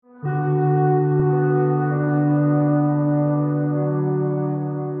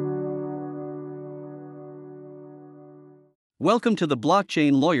Welcome to the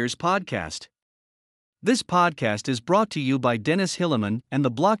Blockchain Lawyers Podcast. This podcast is brought to you by Dennis Hilleman and the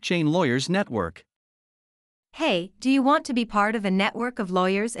Blockchain Lawyers Network. Hey, do you want to be part of a network of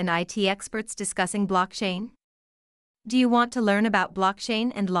lawyers and IT experts discussing blockchain? Do you want to learn about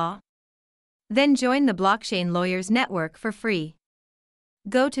blockchain and law? Then join the Blockchain Lawyers Network for free.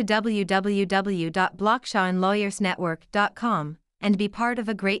 Go to www.blockchainlawyersnetwork.com and be part of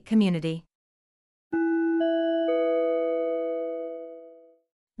a great community.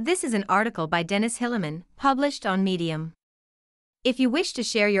 This is an article by Dennis Hilleman, published on Medium. If you wish to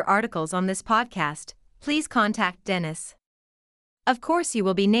share your articles on this podcast, please contact Dennis. Of course, you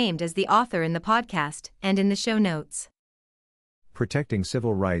will be named as the author in the podcast and in the show notes. Protecting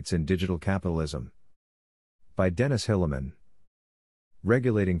Civil Rights in Digital Capitalism by Dennis Hilleman.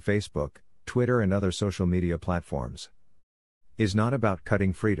 Regulating Facebook, Twitter, and other social media platforms is not about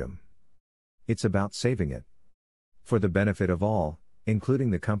cutting freedom. It's about saving it for the benefit of all, including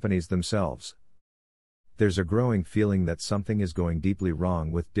the companies themselves. There's a growing feeling that something is going deeply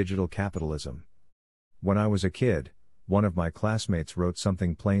wrong with digital capitalism. When I was a kid, one of my classmates wrote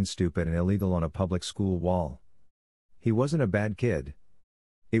something plain stupid and illegal on a public school wall. He wasn't a bad kid.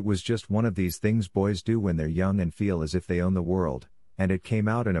 It was just one of these things boys do when they're young and feel as if they own the world, and it came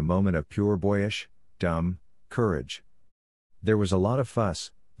out in a moment of pure boyish, dumb courage. There was a lot of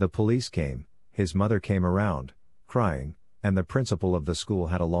fuss, the police came, his mother came around, crying, and the principal of the school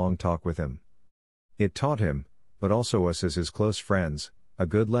had a long talk with him. It taught him, but also us as his close friends, a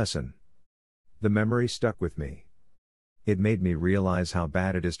good lesson. The memory stuck with me. It made me realize how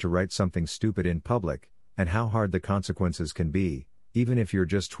bad it is to write something stupid in public, and how hard the consequences can be, even if you're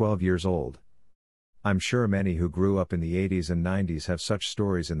just 12 years old. I'm sure many who grew up in the 80s and 90s have such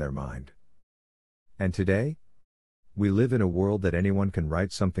stories in their mind. And today? We live in a world that anyone can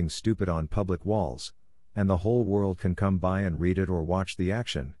write something stupid on public walls, and the whole world can come by and read it or watch the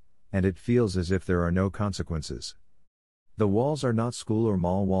action, and it feels as if there are no consequences. The walls are not school or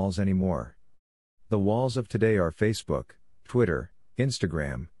mall walls anymore. The walls of today are Facebook, Twitter,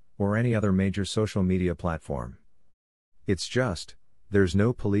 Instagram, or any other major social media platform. It's just, there's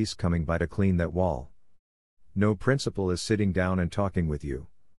no police coming by to clean that wall. No principal is sitting down and talking with you.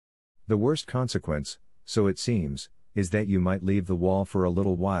 The worst consequence, so it seems, is that you might leave the wall for a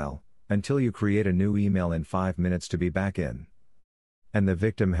little while, until you create a new email in 5 minutes to be back in. And the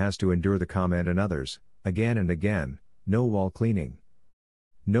victim has to endure the comment and others, again and again, no wall cleaning.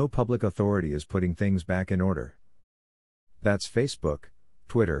 No public authority is putting things back in order. That's Facebook,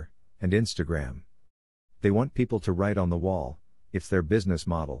 Twitter, and Instagram. They want people to write on the wall, it's their business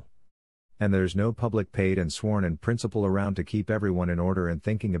model. And there's no public paid and sworn in principal around to keep everyone in order and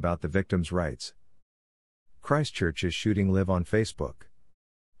thinking about the victim's rights. Christchurch's shooting live on Facebook.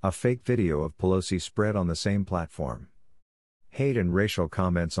 A fake video of Pelosi spread on the same platform. Hate and racial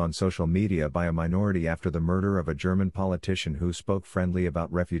comments on social media by a minority after the murder of a German politician who spoke friendly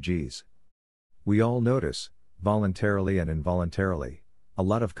about refugees. We all notice, voluntarily and involuntarily, a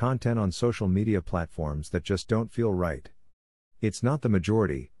lot of content on social media platforms that just don't feel right. It's not the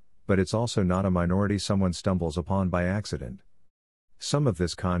majority, but it's also not a minority someone stumbles upon by accident. Some of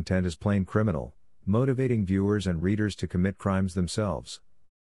this content is plain criminal, motivating viewers and readers to commit crimes themselves.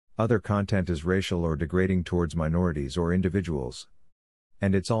 Other content is racial or degrading towards minorities or individuals.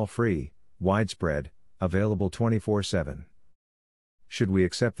 And it's all free, widespread, available 24/7. Should we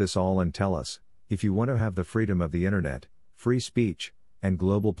accept this all and tell us, if you want to have the freedom of the internet, free speech, and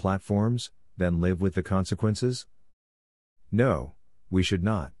global platforms, then live with the consequences? No, we should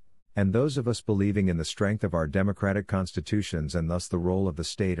not. And those of us believing in the strength of our democratic constitutions and thus the role of the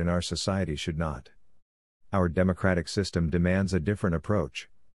state in our society should not. Our democratic system demands a different approach.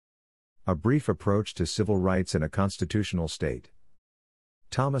 A brief approach to civil rights in a constitutional state.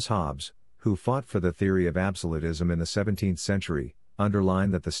 Thomas Hobbes, who fought for the theory of absolutism in the 17th century,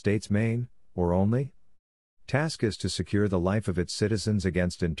 underlined that the state's main, or only, task is to secure the life of its citizens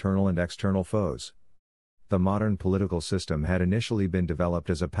against internal and external foes. The modern political system had initially been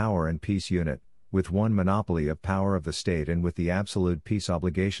developed as a power and peace unit, with one monopoly of power of the state and with the absolute peace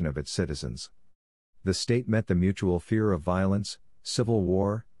obligation of its citizens. The state met the mutual fear of violence, civil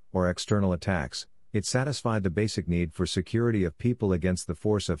war, or external attacks. It satisfied the basic need for security of people against the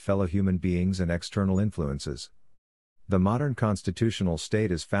force of fellow human beings and external influences. The modern constitutional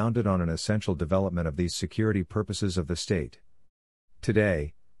state is founded on an essential development of these security purposes of the state.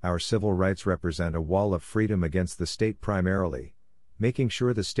 Today, our civil rights represent a wall of freedom against the state primarily, making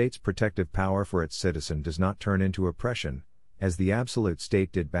sure the state's protective power for its citizen does not turn into oppression, as the absolute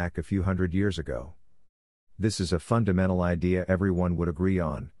state did back a few hundred years ago. This is a fundamental idea everyone would agree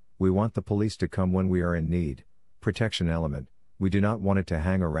on. We want the police to come when we are in need, protection element, We do not want it to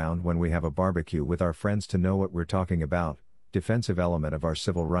hang around when we have a barbecue with our friends to know what we're talking about, defensive element of our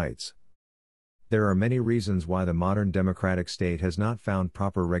civil rights. There are many reasons why the modern democratic state has not found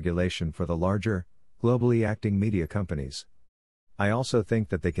proper regulation for the larger, globally acting media companies. I also think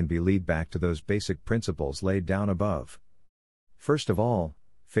that they can be lead back to those basic principles laid down above. First of all,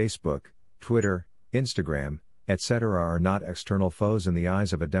 Facebook, Twitter, Instagram, etc. are not external foes in the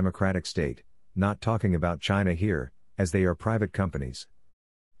eyes of a democratic state, not talking about China here, as they are private companies.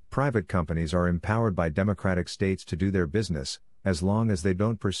 Private companies are empowered by democratic states to do their business, as long as they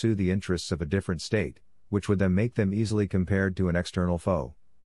don't pursue the interests of a different state, which would then make them easily compared to an external foe.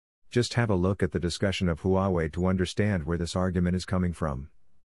 Just have a look at the discussion of Huawei to understand where this argument is coming from.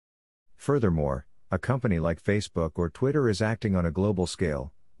 Furthermore, a company like Facebook or Twitter is acting on a global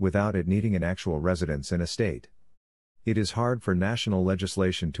scale, without it needing an actual residence in a state. It is hard for national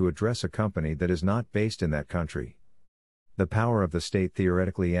legislation to address a company that is not based in that country. The power of the state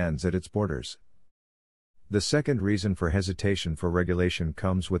theoretically ends at its borders. The second reason for hesitation for regulation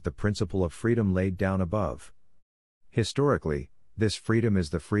comes with the principle of freedom laid down above. Historically, this freedom is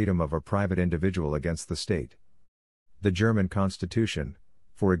the freedom of a private individual against the state. The German Constitution,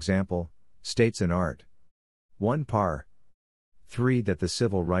 for example, states in Art. 1 par. 3 that the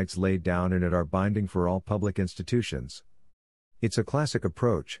civil rights laid down in it are binding for all public institutions. It's a classic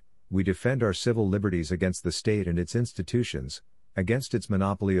approach. We defend our civil liberties against the state and its institutions, against its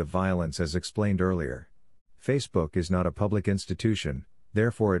monopoly of violence as explained earlier. Facebook is not a public institution,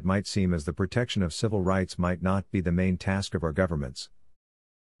 therefore it might seem as the protection of civil rights might not be the main task of our governments.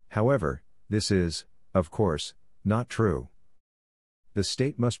 However, this is, of course, not true. The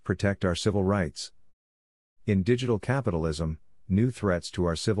state must protect our civil rights. In digital capitalism, new threats to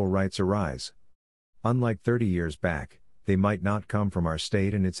our civil rights arise. Unlike 30 years back, they might not come from our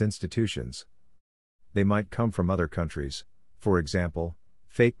state and its institutions. They might come from other countries, for example,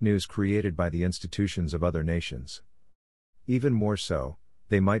 fake news created by the institutions of other nations. Even more so,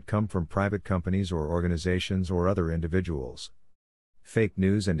 they might come from private companies or organizations or other individuals. Fake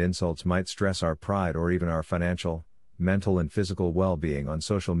news and insults might stress our pride or even our financial, mental and physical well-being on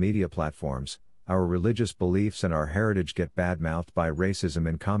social media platforms. Our religious beliefs and our heritage get bad-mouthed by racism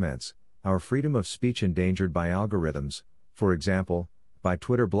in comments, our freedom of speech endangered by algorithms, for example, by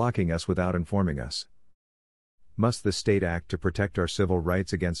Twitter blocking us without informing us. Must the state act to protect our civil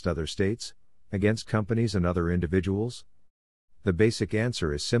rights against other states, against companies and other individuals? The basic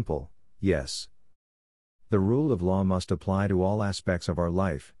answer is simple, yes. The rule of law must apply to all aspects of our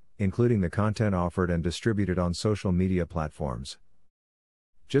life, including the content offered and distributed on social media platforms.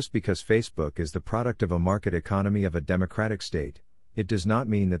 Just because Facebook is the product of a market economy of a democratic state, it does not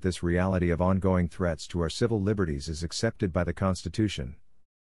mean that this reality of ongoing threats to our civil liberties is accepted by the Constitution.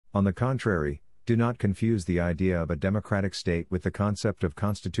 On the contrary, do not confuse the idea of a democratic state with the concept of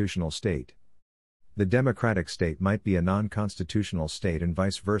constitutional state. The democratic state might be a non-constitutional state and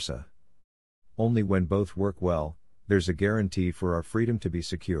vice versa. Only when both work well, there's a guarantee for our freedom to be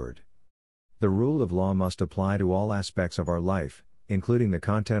secured. The rule of law must apply to all aspects of our life, including the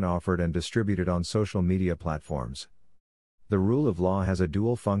content offered and distributed on social media platforms. The rule of law has a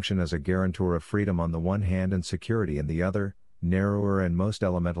dual function as a guarantor of freedom on the one hand and security in the other, narrower and most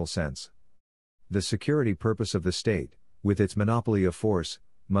elemental sense. The security purpose of the state, with its monopoly of force,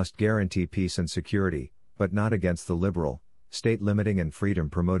 must guarantee peace and security, but not against the liberal, state-limiting and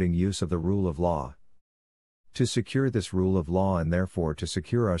freedom-promoting use of the rule of law. To secure this rule of law and therefore to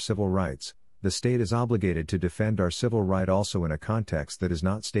secure our civil rights, the state is obligated to defend our civil right also in a context that is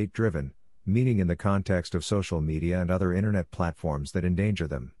not state-driven, meaning in the context of social media and other internet platforms that endanger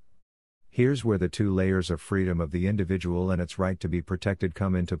them. Here's where the two layers of freedom of the individual and its right to be protected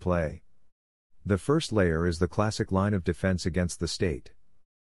come into play. The first layer is the classic line of defense against the state.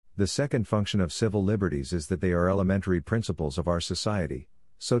 The second function of civil liberties is that they are elementary principles of our society,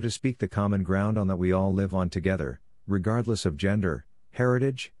 so to speak the common ground on that we all live on together, regardless of gender,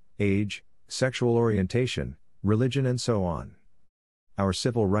 heritage, age, sexual orientation, religion and so on. Our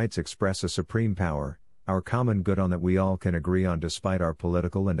civil rights express a supreme power, our common good on that we all can agree on despite our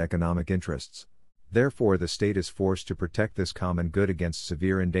political and economic interests. Therefore the state is forced to protect this common good against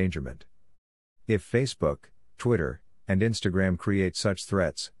severe endangerment. If Facebook, Twitter, and Instagram create such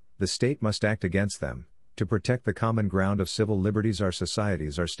threats, the state must act against them, to protect the common ground of civil liberties our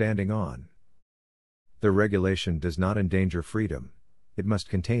societies are standing on. The regulation does not endanger freedom, it must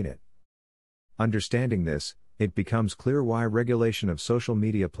contain it. Understanding this, it becomes clear why regulation of social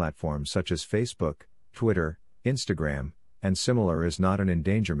media platforms such as Facebook, Twitter, Instagram, and similar is not an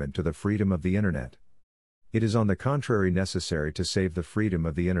endangerment to the freedom of the Internet. It is on the contrary necessary to save the freedom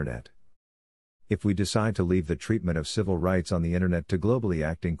of the Internet. If we decide to leave the treatment of civil rights on the internet to globally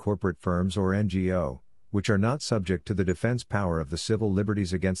acting corporate firms or NGO, which are not subject to the defense power of the civil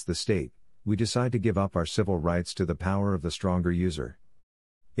liberties against the state, we decide to give up our civil rights to the power of the stronger user.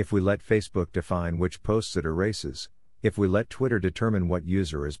 If we let Facebook define which posts it erases, if we let Twitter determine what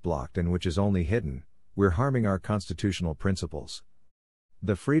user is blocked and which is only hidden, we're harming our constitutional principles.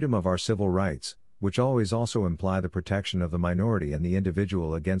 The freedom of our civil rights, which always also imply the protection of the minority and the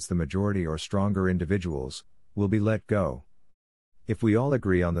individual against the majority or stronger individuals, will be let go. If we all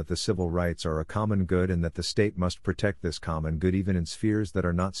agree on that the civil rights are a common good and that the state must protect this common good even in spheres that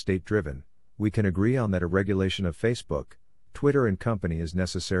are not state-driven, we can agree on that a regulation of Facebook, Twitter and company is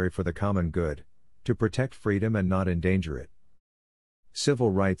necessary for the common good, to protect freedom and not endanger it. Civil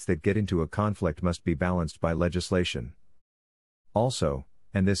rights that get into a conflict must be balanced by legislation. Also,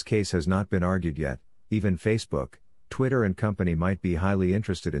 and this case has not been argued yet, even Facebook, Twitter and company might be highly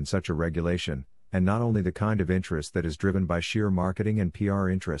interested in such a regulation, and not only the kind of interest that is driven by sheer marketing and PR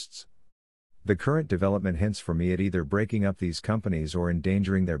interests. The current development hints for me at either breaking up these companies or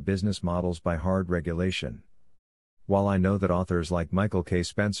endangering their business models by hard regulation. While I know that authors like Michael K.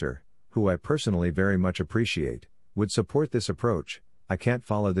 Spencer, who I personally very much appreciate, would support this approach, I can't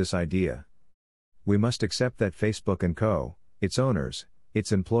follow this idea. We must accept that Facebook and Co., its owners,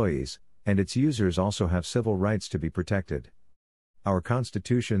 its employees, and its users also have civil rights to be protected. Our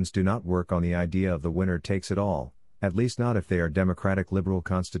constitutions do not work on the idea of the winner takes it all, at least not if they are democratic liberal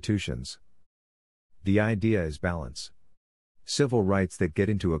constitutions. The idea is balance. Civil rights that get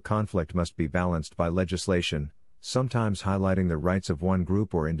into a conflict must be balanced by legislation, sometimes highlighting the rights of one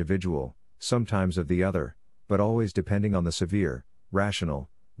group or individual, sometimes of the other, but always depending on the severe, rational,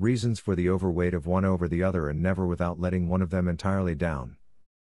 reasons for the overweight of one over the other and never without letting one of them entirely down.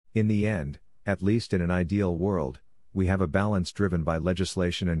 In the end, at least in an ideal world, we have a balance driven by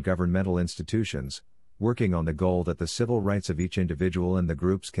legislation and governmental institutions, working on the goal that the civil rights of each individual and the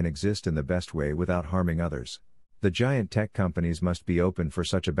groups can exist in the best way without harming others. The giant tech companies must be open for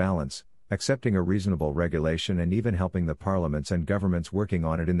such a balance, accepting a reasonable regulation and even helping the parliaments and governments working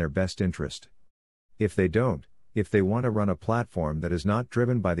on it in their best interest. If they don't, if they want to run a platform that is not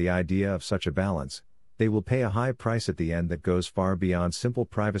driven by the idea of such a balance, they will pay a high price at the end that goes far beyond simple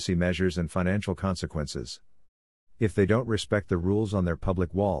privacy measures and financial consequences. If they don't respect the rules on their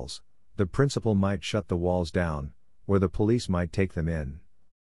public walls, the principal might shut the walls down, or the police might take them in.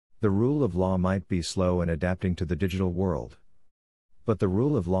 The rule of law might be slow in adapting to the digital world. But the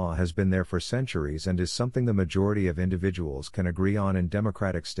rule of law has been there for centuries and is something the majority of individuals can agree on in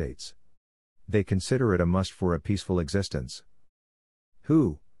democratic states. They consider it a must for a peaceful existence.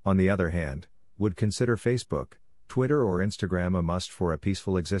 Who, on the other hand, would consider Facebook, Twitter or Instagram a must for a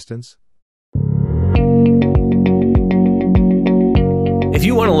peaceful existence? If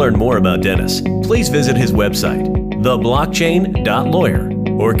you want to learn more about Dennis, please visit his website,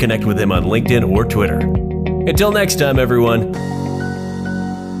 theblockchain.lawyer, or connect with him on LinkedIn or Twitter. Until next time, everyone.